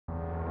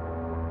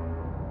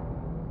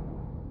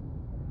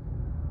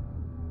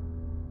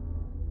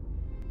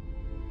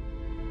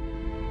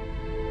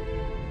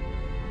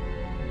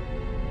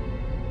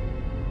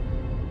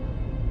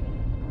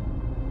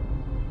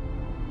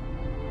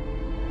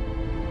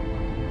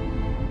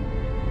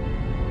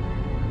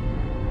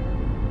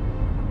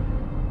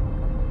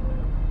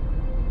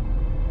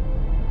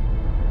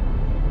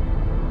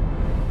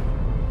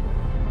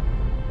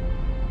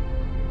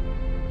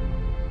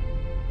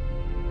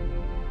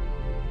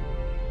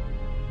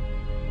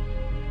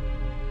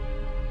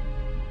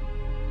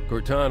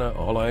Cortana,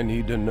 all I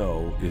need to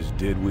know is,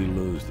 did we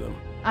lose them?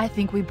 I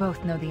think we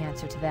both know the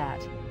answer to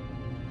that.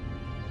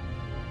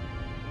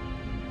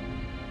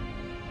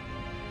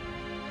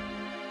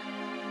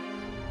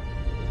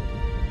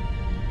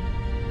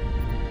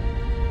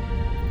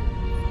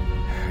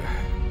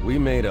 We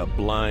made a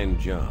blind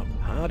jump.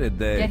 How did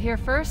they... Get here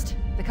first?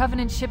 The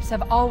Covenant ships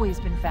have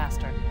always been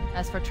faster.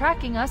 As for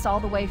tracking us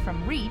all the way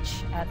from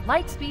Reach, at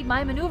light speed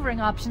my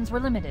maneuvering options were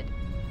limited.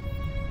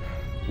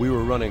 We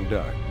were running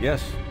dark,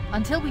 yes?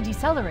 Until we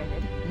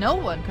decelerated, no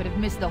one could have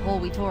missed the hole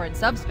we tore in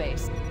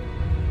subspace.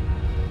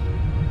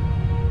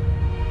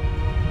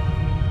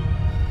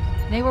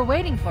 They were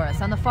waiting for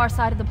us on the far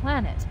side of the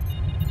planet.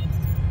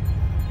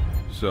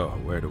 So,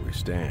 where do we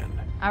stand?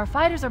 Our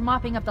fighters are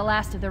mopping up the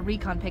last of their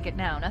recon picket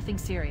now, nothing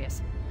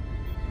serious.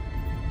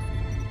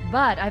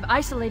 But I've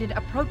isolated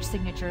approach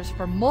signatures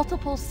for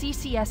multiple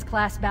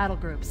CCS-class battle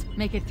groups.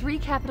 Make it 3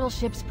 capital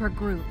ships per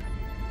group.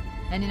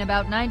 And in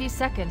about 90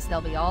 seconds,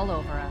 they'll be all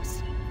over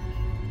us.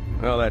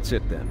 Well, that's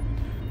it then.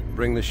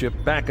 Bring the ship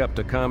back up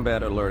to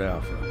Combat Alert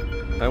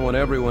Alpha. I want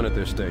everyone at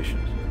their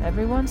stations.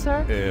 Everyone,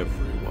 sir?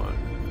 Everyone.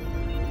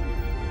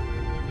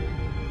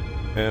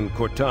 And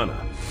Cortana.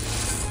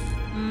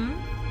 Hmm?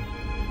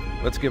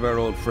 Let's give our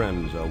old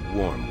friends a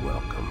warm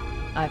welcome.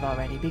 I've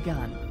already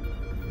begun.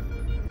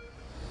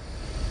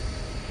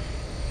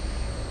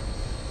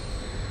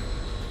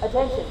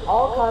 Attention,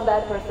 all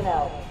combat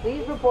personnel.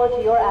 Please report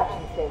to your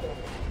action station.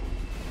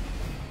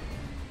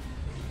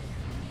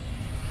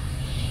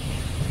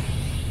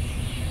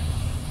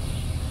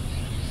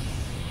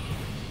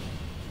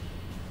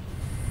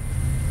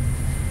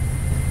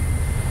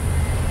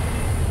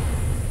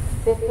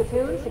 Fifth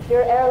platoon,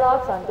 secure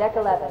airlocks on deck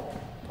 11.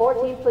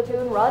 14th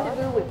platoon,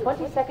 rendezvous with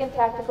 22nd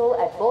Tactical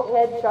at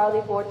Bulkhead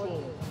Charlie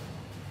 14.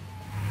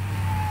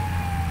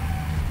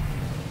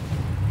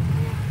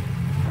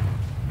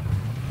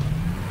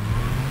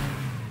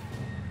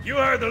 You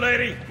heard the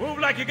lady. Move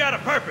like you got a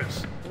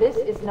purpose. This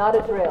is not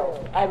a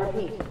drill. I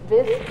repeat,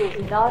 this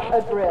is not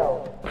a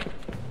drill.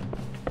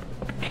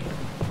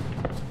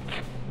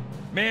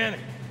 Men,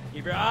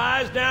 keep your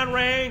eyes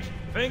downrange,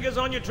 fingers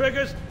on your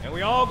triggers, and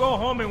we all go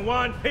home in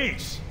one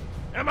piece.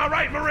 Am I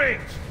right,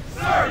 Marines?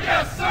 Sir,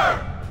 yes,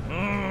 sir!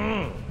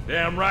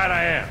 Damn right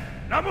I am.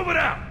 Now move it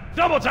out.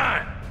 Double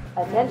time.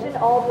 Attention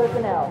all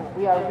personnel.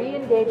 We are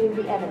re-engaging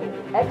the enemy.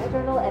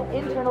 External and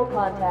internal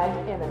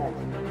contact imminent.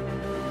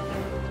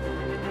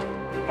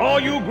 All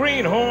you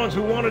greenhorns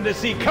who wanted to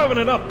see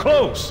Covenant up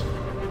close,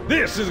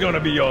 this is gonna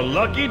be your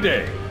lucky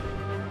day.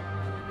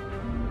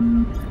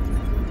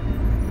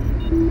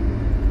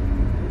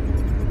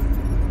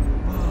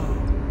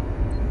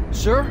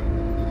 Sir?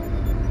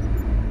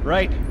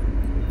 Right.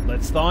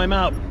 Let's thaw him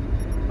out.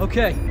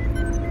 Okay.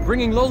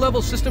 Bringing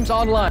low-level systems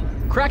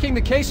online. Cracking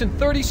the case in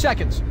 30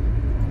 seconds.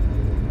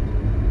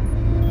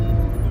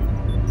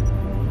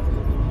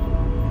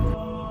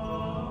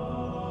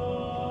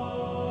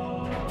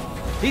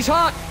 He's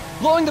hot!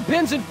 Blowing the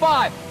pins in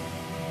 5!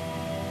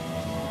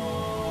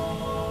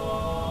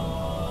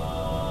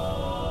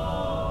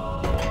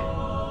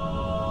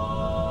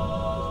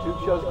 This tube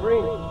shows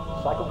green.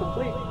 Cycle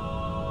complete.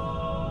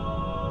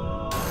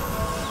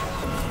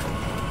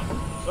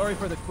 Sorry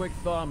for the quick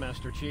thaw,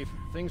 Master Chief.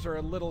 Things are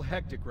a little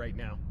hectic right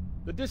now.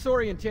 The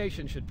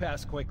disorientation should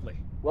pass quickly.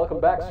 Welcome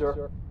back,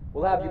 sir.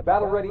 We'll have you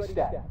battle-ready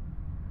stat.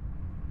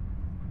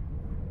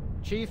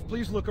 Chief,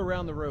 please look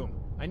around the room.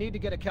 I need to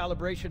get a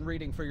calibration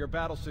reading for your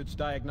battlesuit's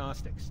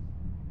diagnostics.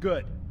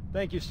 Good.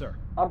 Thank you, sir.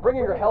 I'm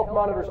bringing your health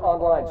monitors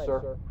online,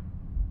 sir.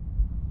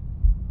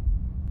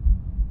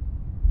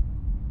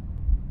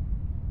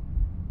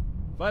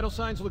 Vital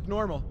signs look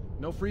normal.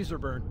 No freezer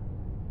burn.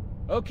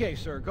 Okay,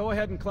 sir. Go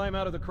ahead and climb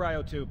out of the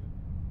cryo tube.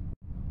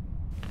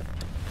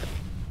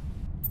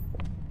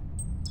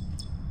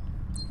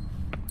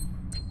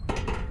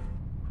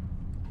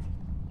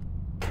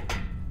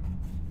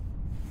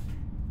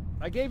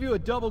 I gave you a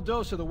double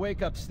dose of the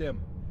wake-up stim.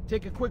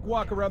 Take a quick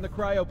walk around the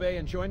cryo bay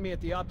and join me at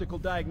the optical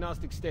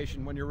diagnostic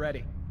station when you're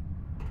ready.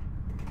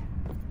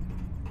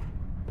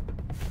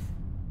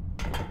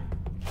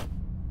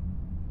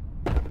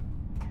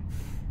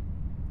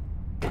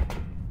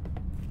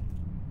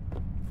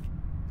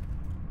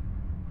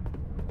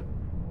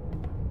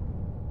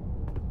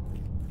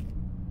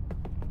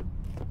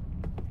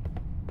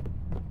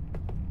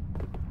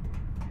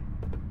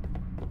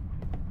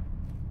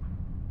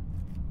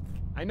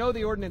 I know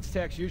the ordnance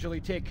techs usually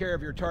take care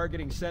of your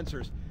targeting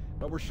sensors,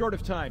 but we're short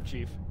of time,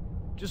 Chief.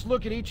 Just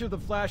look at each of the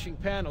flashing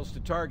panels to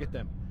target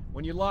them.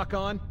 When you lock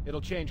on,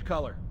 it'll change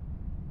color.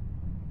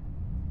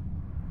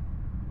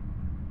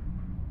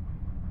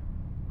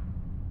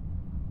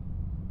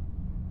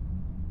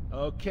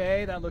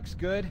 Okay, that looks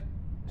good.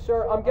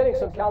 Sir, I'm getting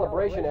some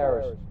calibration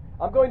errors.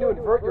 I'm going to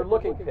invert your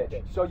looking pitch,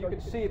 so you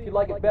can see if you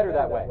like it better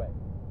that way.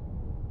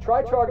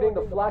 Try targeting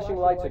the flashing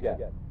lights again.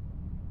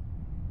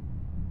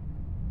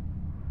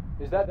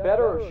 Is that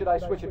better, or should I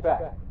switch it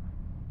back?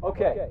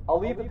 Okay, I'll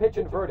leave the pitch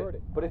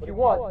inverted, but if you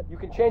want, you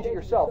can change it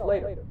yourself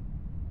later.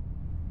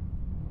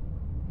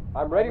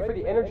 I'm ready for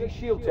the energy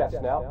shield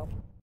test now.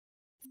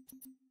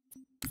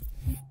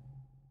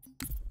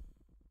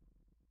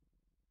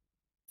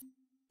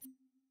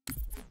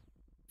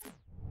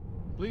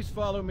 Please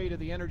follow me to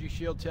the energy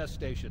shield test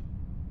station.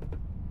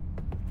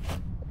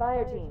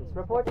 Fire teams,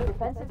 report to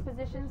defensive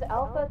positions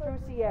Alpha through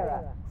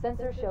Sierra.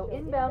 Sensors show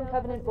inbound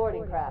Covenant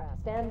boarding craft.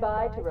 Stand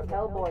by to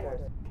repel boarders.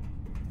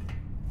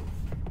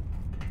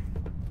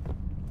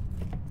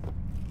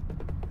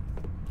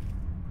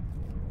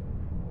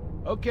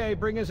 Okay,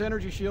 bring his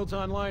energy shields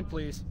online,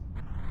 please.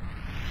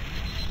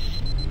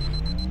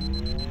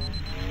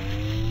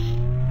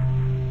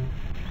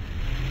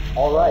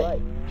 All right.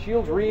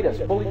 Shields read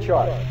as fully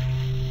charged.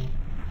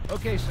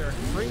 Okay, sir.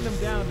 Bring them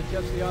down to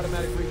test the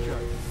automatic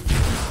recharge.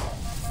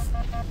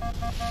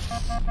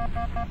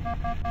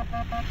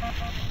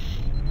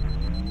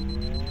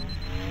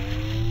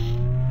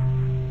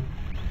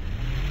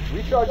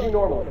 Recharging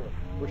normally.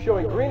 We're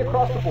showing green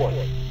across the board.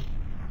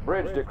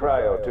 Bridge to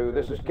Cryo 2,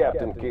 this is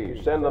Captain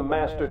Key. Send the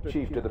Master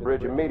Chief to the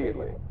bridge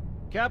immediately.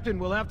 Captain,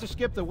 we'll have to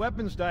skip the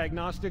weapons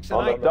diagnostics and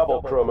On the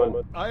double,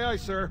 crewman. Aye, aye,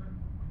 sir.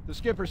 The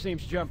skipper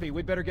seems jumpy.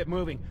 We'd better get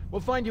moving.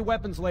 We'll find you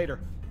weapons later.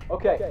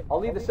 Okay, I'll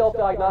leave the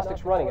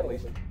self-diagnostics running at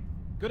least.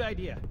 Good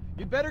idea.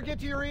 You'd better get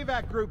to your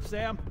evac group,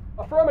 Sam.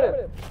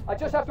 Affirmative. I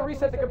just have to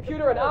reset the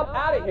computer and I'm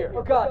out of here.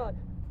 Oh God,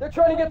 they're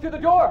trying to get through the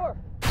door.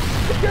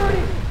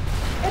 Security!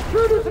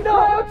 Intruders in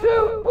Cryo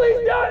 2!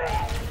 Please don't!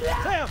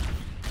 Sam!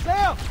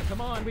 Sam!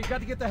 Come on, we've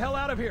got to get the hell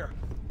out of here.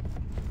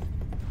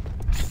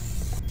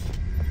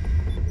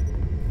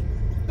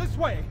 This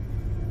way!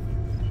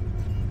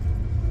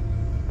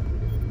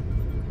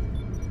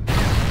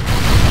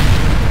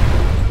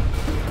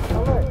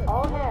 Alert,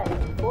 all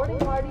hands. Boarding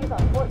parties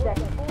on port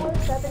decks 4,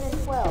 7,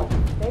 and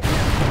 12. Make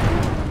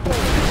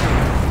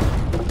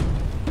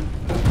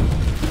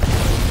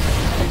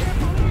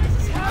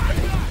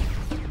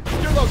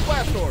Secure those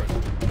blast doors.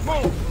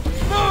 Move!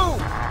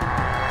 Move!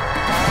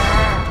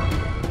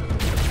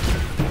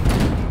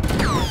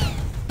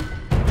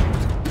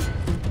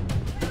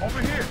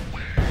 Over here.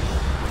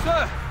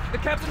 Sir, the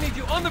captain needs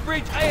you on the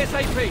bridge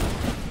ASAP.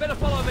 Better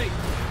follow me.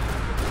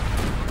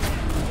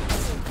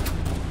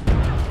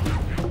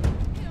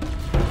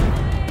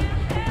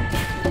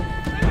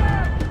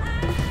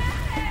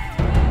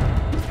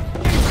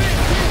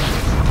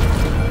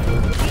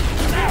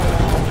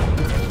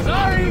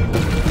 Sorry!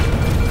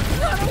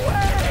 Run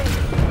away!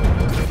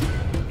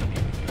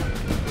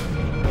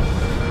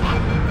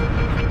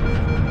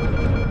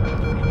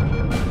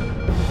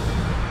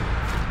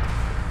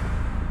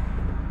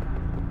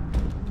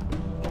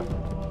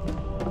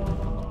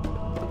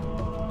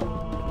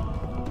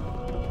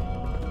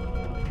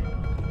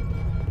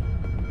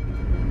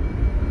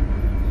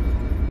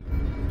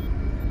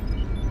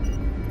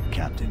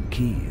 Captain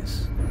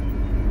Keyes.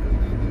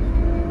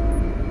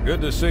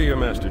 Good to see you,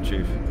 Master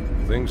Chief.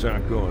 Things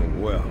aren't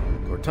going well.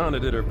 Cortana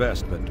did her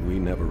best, but we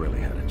never really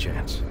had a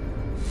chance.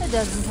 A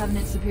dozen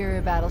Covenant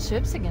superior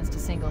battleships against a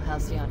single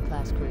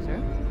Halcyon-class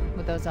cruiser.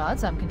 With those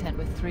odds, I'm content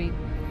with 3,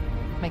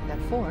 make that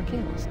 4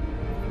 kills.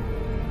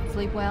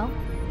 Sleep well?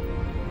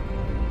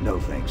 No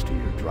thanks to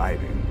your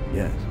driving,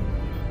 yes.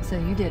 So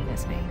you did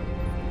miss me.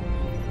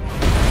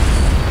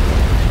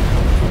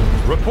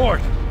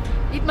 Report!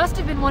 It must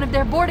have been one of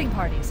their boarding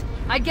parties.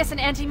 I'd guess an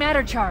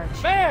antimatter charge.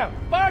 Ma'am!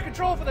 Fire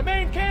control for the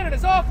main cannon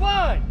is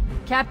offline!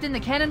 Captain, the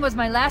cannon was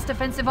my last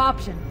offensive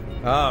option.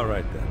 All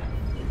right, then.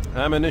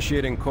 I'm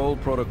initiating Cold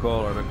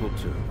Protocol Article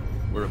 2.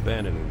 We're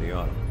abandoning the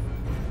Autumn.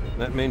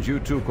 That means you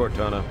too,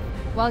 Cortana.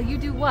 While you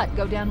do what?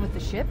 Go down with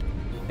the ship?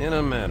 In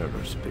a manner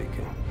of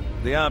speaking.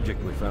 The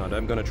object we found,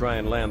 I'm gonna try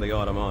and land the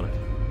Autumn on it.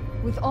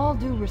 With all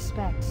due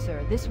respect,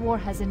 sir, this war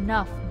has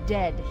enough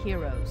dead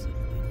heroes.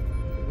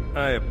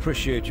 I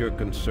appreciate your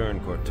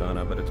concern,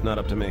 Cortana, but it's not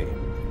up to me.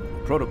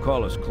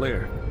 Protocol is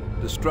clear.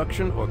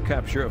 Destruction or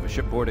capture of a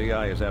shipboard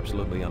AI is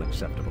absolutely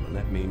unacceptable, and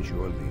that means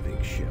you're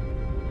leaving ship.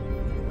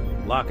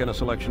 Lock in a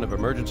selection of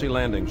emergency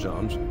landing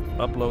zones,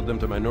 upload them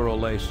to my neural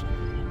lace,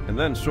 and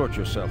then sort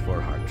yourself for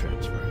a heart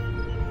transfer.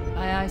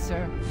 Aye, aye,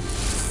 sir.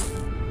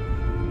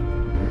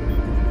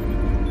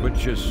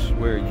 Which is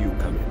where you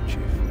come in,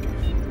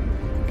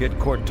 Chief. Get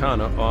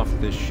Cortana off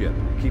this ship.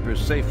 Keep her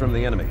safe from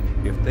the enemy.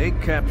 If they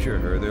capture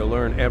her, they'll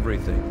learn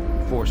everything.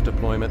 Force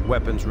deployment,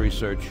 weapons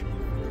research,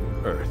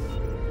 Earth.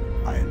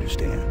 I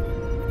understand.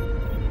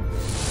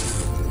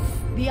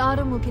 The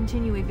Autumn will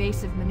continue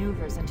evasive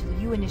maneuvers until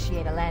you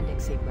initiate a landing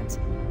sequence.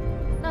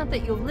 Not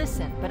that you'll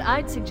listen, but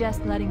I'd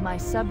suggest letting my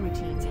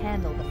subroutines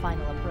handle the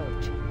final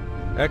approach.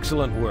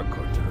 Excellent work,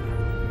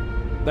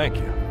 Cortana. Thank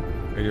you.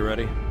 Are you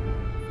ready?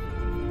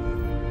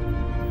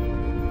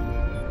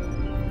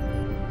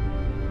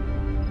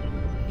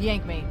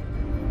 Yank me.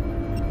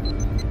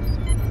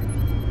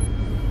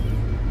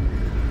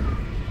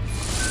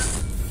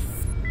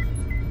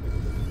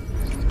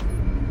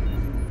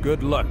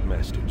 Good luck,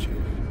 Master Chief.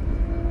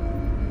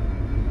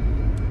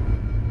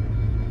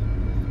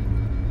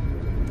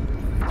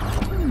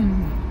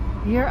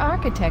 Your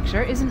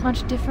architecture isn't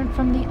much different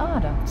from the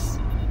Autumn's.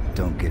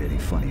 Don't get any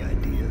funny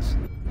ideas.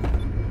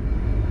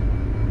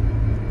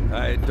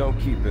 I don't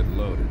keep it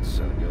loaded,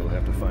 son. You'll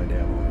have to find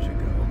ammo as you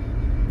go.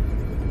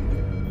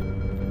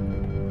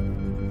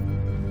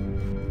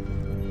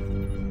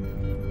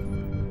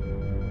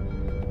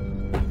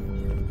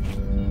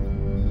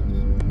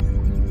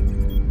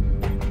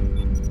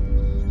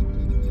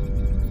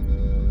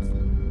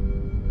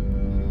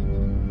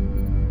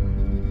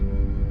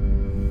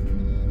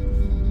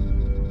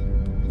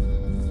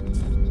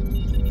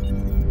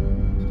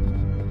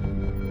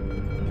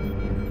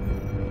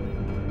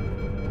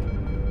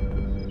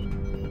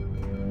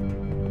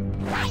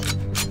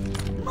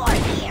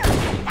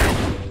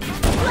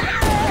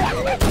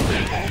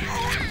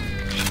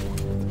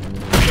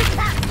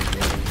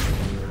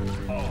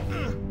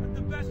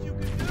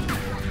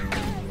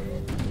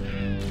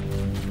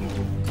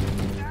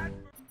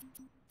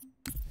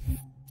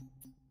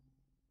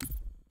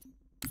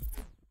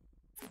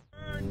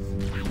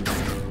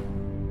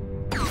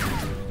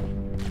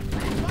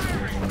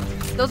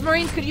 Those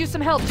Marines could use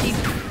some help, Chief.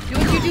 Do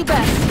what you do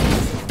best.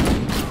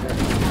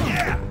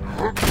 Yeah!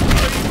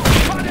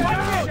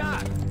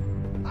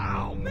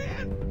 Oh,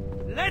 man!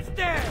 Let's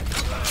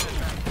dance!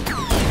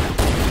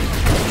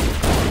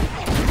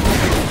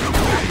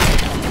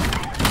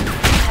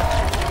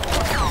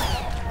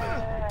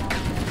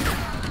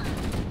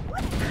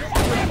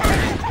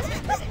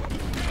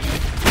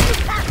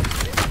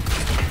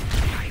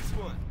 Nice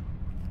one!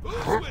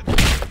 Who's with me?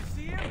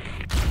 See him?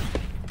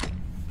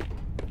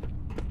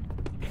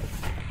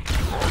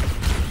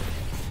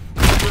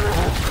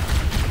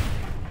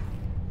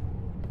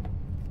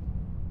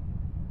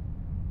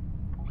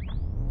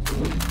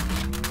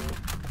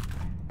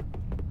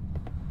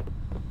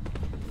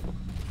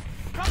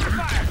 Cover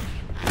fire!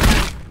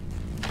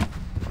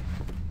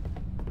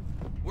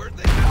 Where'd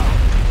they go?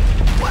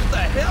 What the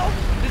hell?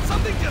 Did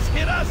something just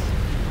hit us?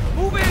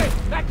 Move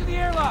in! Back to the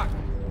airlock!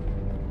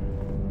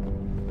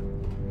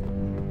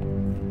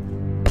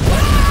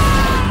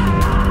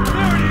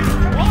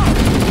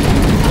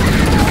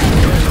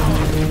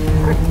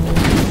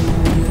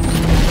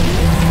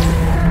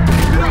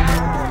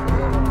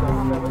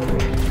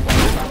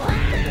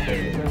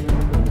 There it is!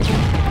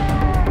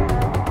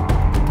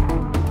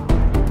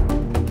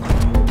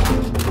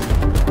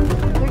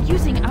 They're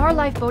using our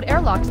lifeboat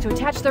airlocks to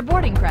attach their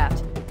boarding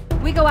craft.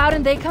 We go out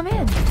and they come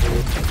in.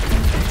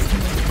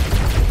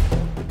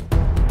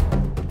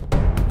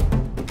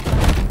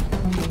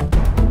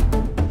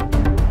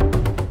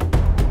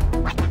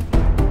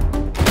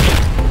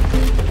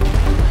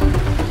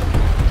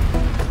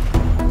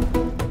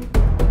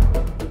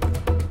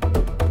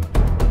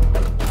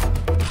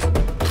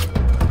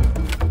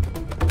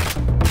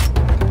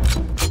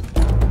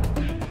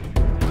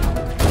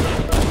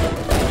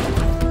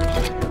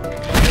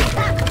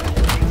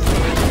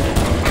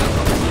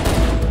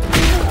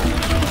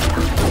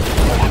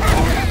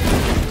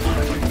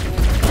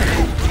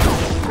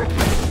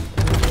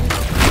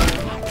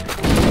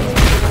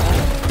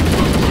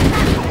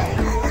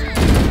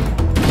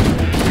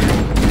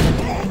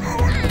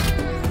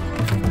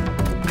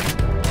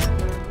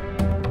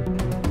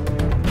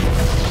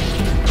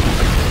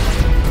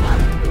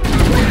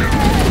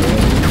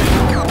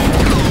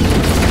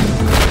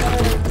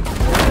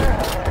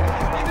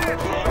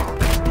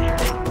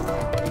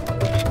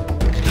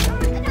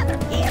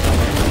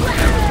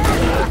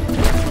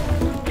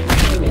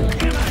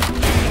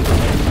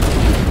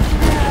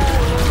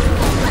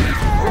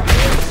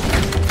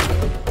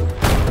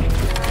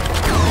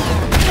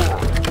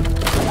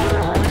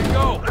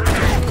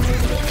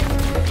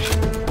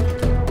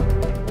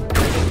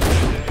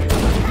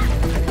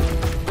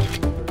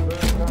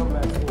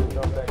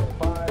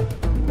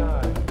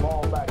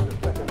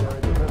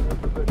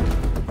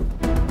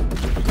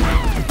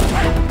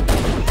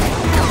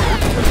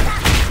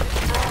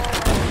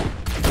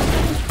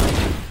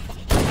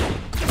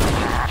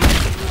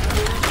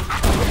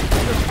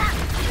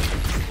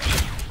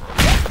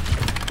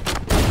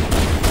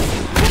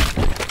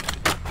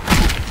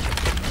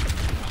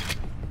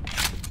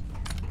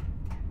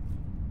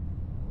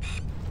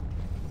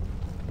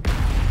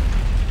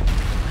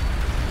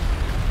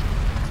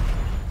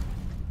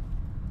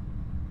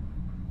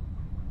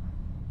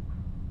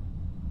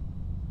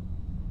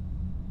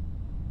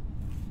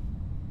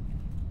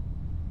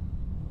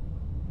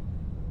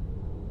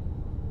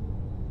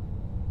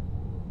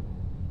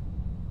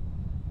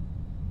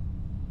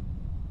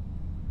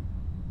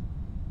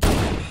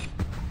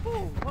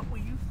 What were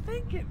you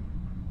thinking?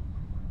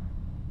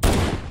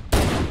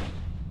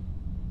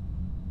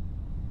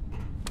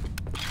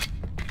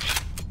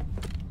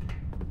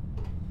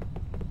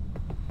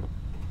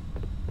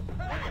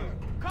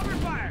 Cover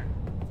fire!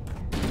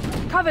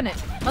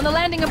 Covenant, on the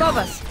landing above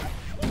us.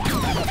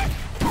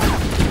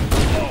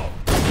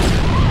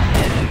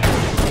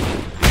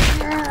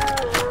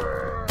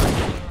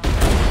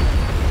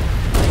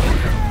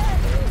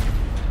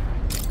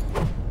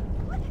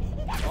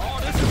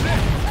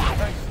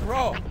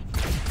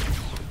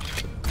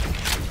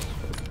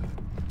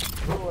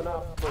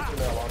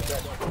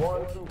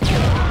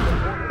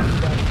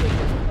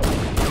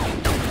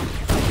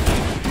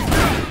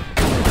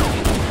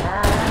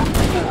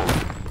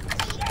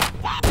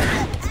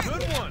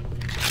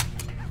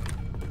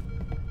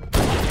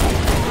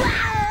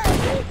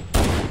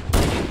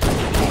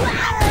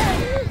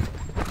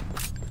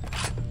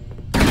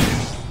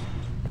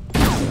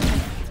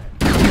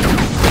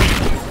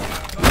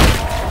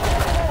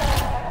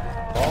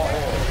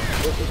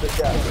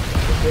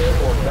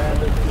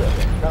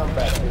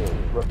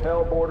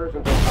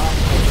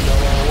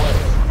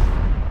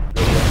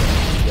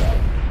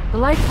 The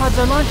life pods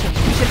are launching.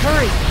 We should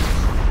hurry.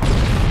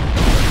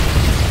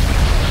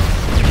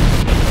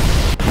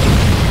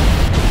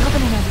 The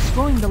Covenant are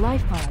destroying the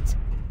life pods.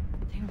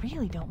 They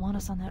really don't want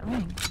us on that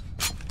ring.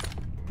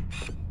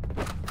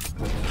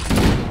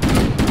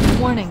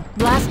 Warning,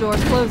 blast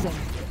doors closing.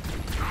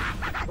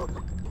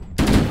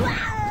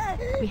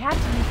 We have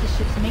to use the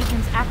ship's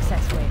maintenance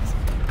access ways.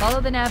 Follow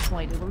the nav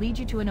point. It will lead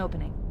you to an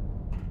opening.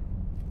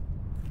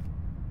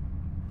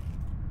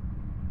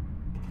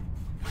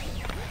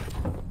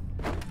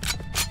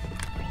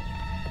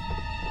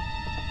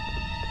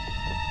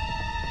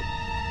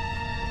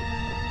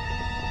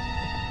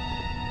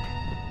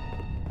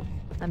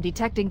 I'm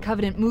detecting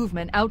Covenant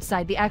movement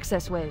outside the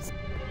access ways.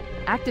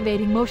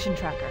 Activating motion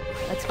tracker.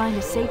 Let's find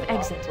a safe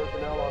exit.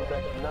 Personnel on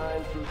decks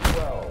 9 through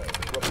 12.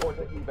 Report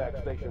to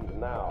evac stations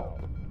now.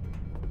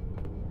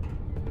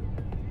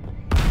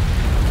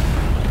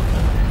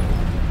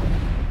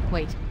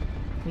 Wait.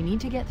 We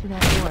need to get through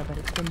that door, but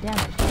it's been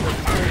damaged.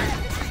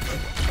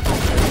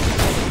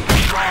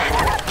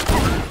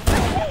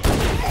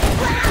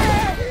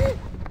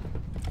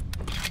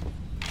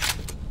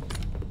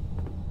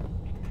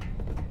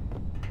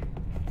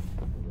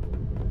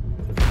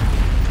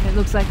 It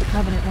looks like the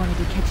Covenant wanted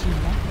to catch you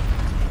napping.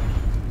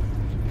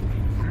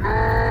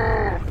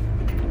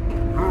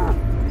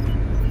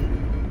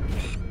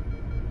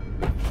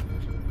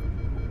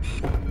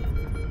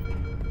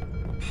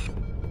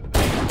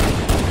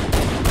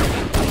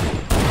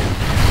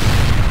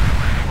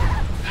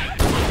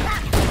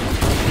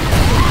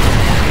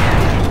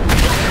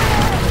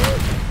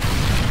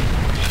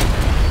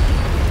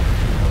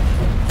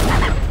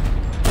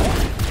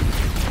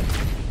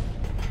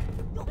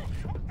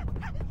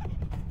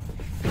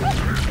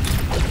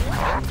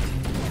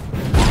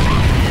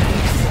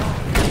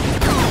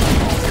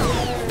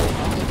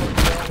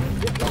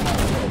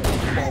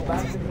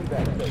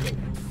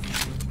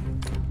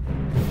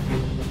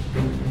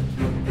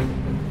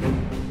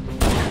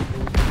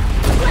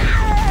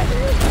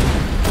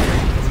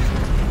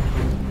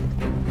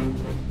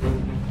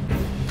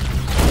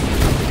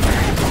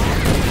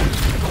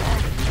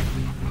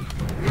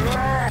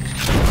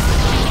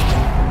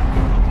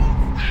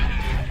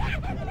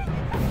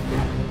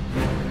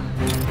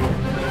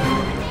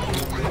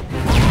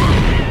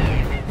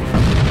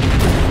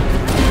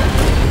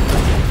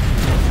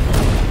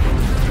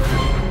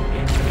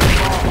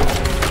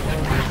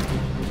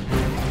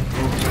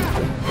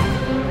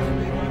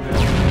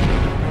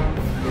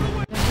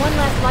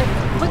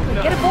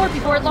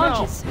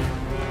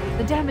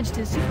 The damage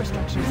to the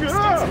superstructure is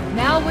extensive.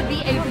 Now would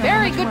be a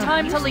very good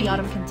time to leave. The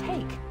Autumn can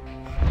take.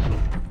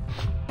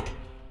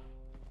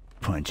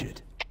 Punch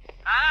it.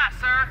 Aye,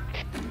 sir.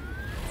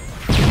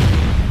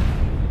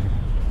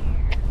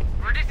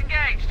 We're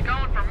disengaged,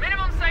 going for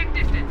minimum safe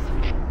distance.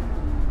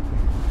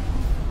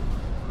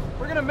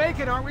 We're gonna make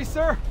it, aren't we,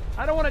 sir?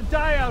 I don't want to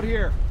die out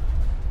here.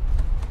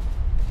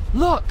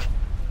 Look!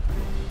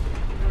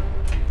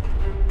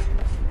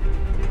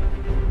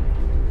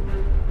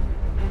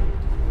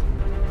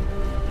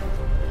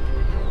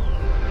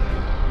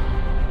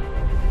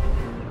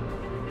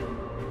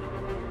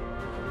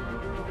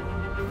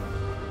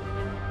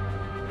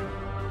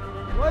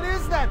 What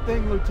is that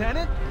thing,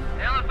 Lieutenant?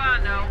 Hell if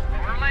I know.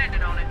 We're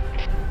landing on it.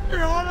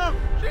 You're on him!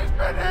 She's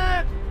been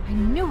hit! I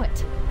knew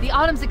it. The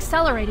Autumn's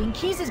accelerating.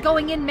 Keys is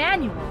going in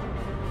manual.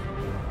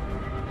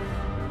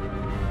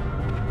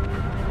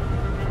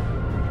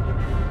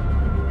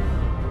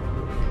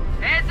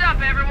 Heads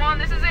up, everyone.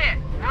 This is it.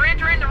 We're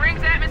entering the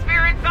ring's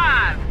atmosphere in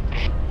 5.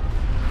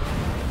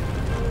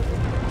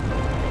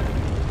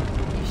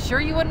 You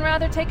sure you wouldn't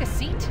rather take a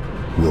seat?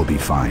 We'll be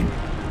fine.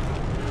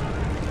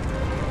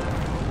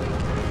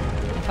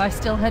 If I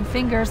still had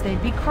fingers,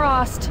 they'd be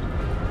crossed.